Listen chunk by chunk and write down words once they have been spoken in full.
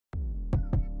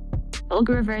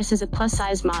Olga Reverse is a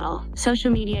plus-size model, social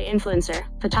media influencer,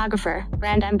 photographer,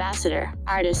 brand ambassador,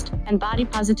 artist, and body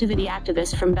positivity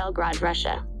activist from Belgrade,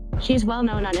 Russia. She is well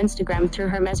known on Instagram through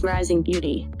her mesmerizing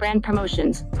beauty, brand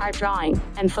promotions, art drawing,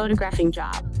 and photographing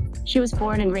job. She was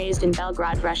born and raised in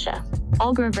Belgrade, Russia.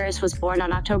 Olga Reverse was born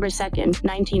on October 2,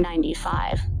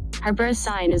 1995. Her birth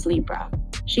sign is Libra.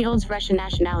 She holds Russian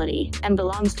nationality and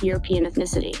belongs to European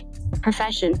ethnicity.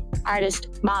 Profession: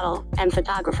 artist, model, and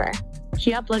photographer.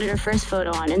 She uploaded her first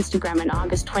photo on Instagram on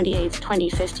August 28,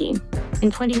 2015. In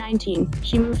 2019,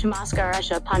 she moved to Moscow,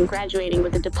 Russia upon graduating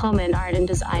with a diploma in art and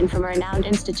design from a renowned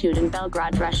institute in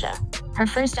Belgrade, Russia. Her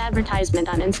first advertisement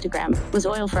on Instagram was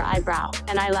oil for eyebrow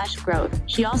and eyelash growth.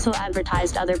 She also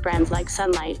advertised other brands like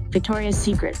Sunlight, Victoria's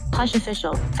Secret, Plush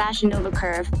Official, Fashion Nova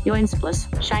Curve, Yoins Plus,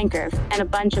 Shine Curve, and a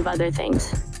bunch of other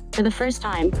things. For the first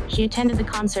time, she attended the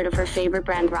concert of her favorite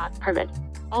brand Rock Pervert.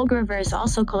 Olga Reverse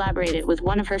also collaborated with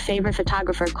one of her favorite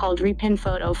photographer called Repin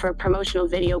Photo for a promotional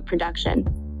video production.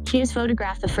 She has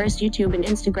photographed the first YouTube and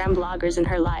Instagram bloggers in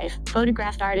her life,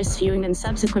 photographed artists viewing and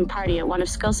subsequent party at one of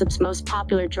Skillsup's most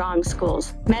popular drawing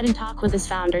schools, met and talked with its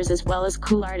founders as well as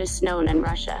cool artists known in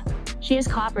Russia. She has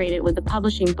cooperated with the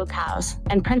publishing book house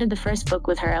and printed the first book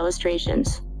with her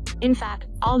illustrations. In fact,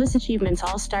 all these achievements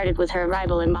all started with her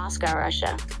arrival in Moscow,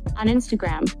 Russia. On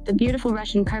Instagram, the beautiful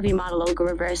Russian curvy model Olga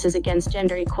Reverse is against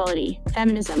gender equality,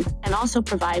 feminism, and also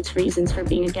provides reasons for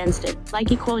being against it,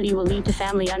 like equality will lead to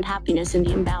family unhappiness and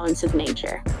the imbalance of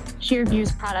nature. She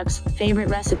reviews products, favorite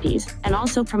recipes, and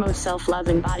also promotes self-love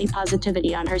and body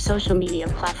positivity on her social media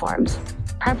platforms.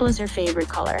 Purple is her favorite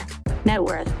color. Net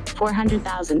worth,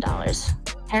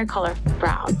 $400,000. Hair color,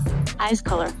 brown. Eyes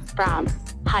color, brown.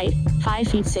 Height, 5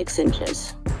 feet 6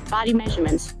 inches. Body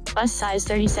measurements: bust size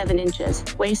 37 inches,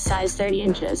 waist size 30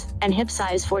 inches, and hip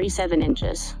size 47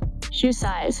 inches. Shoe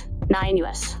size, 9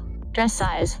 US. Dress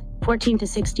size, 14 to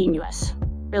 16 US.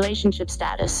 Relationship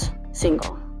status,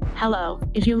 single. Hello,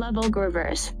 if you love Olga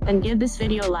Reverse, then give this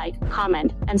video a like,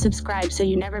 comment, and subscribe so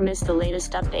you never miss the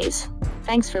latest updates.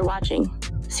 Thanks for watching.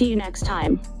 See you next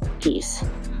time. Peace.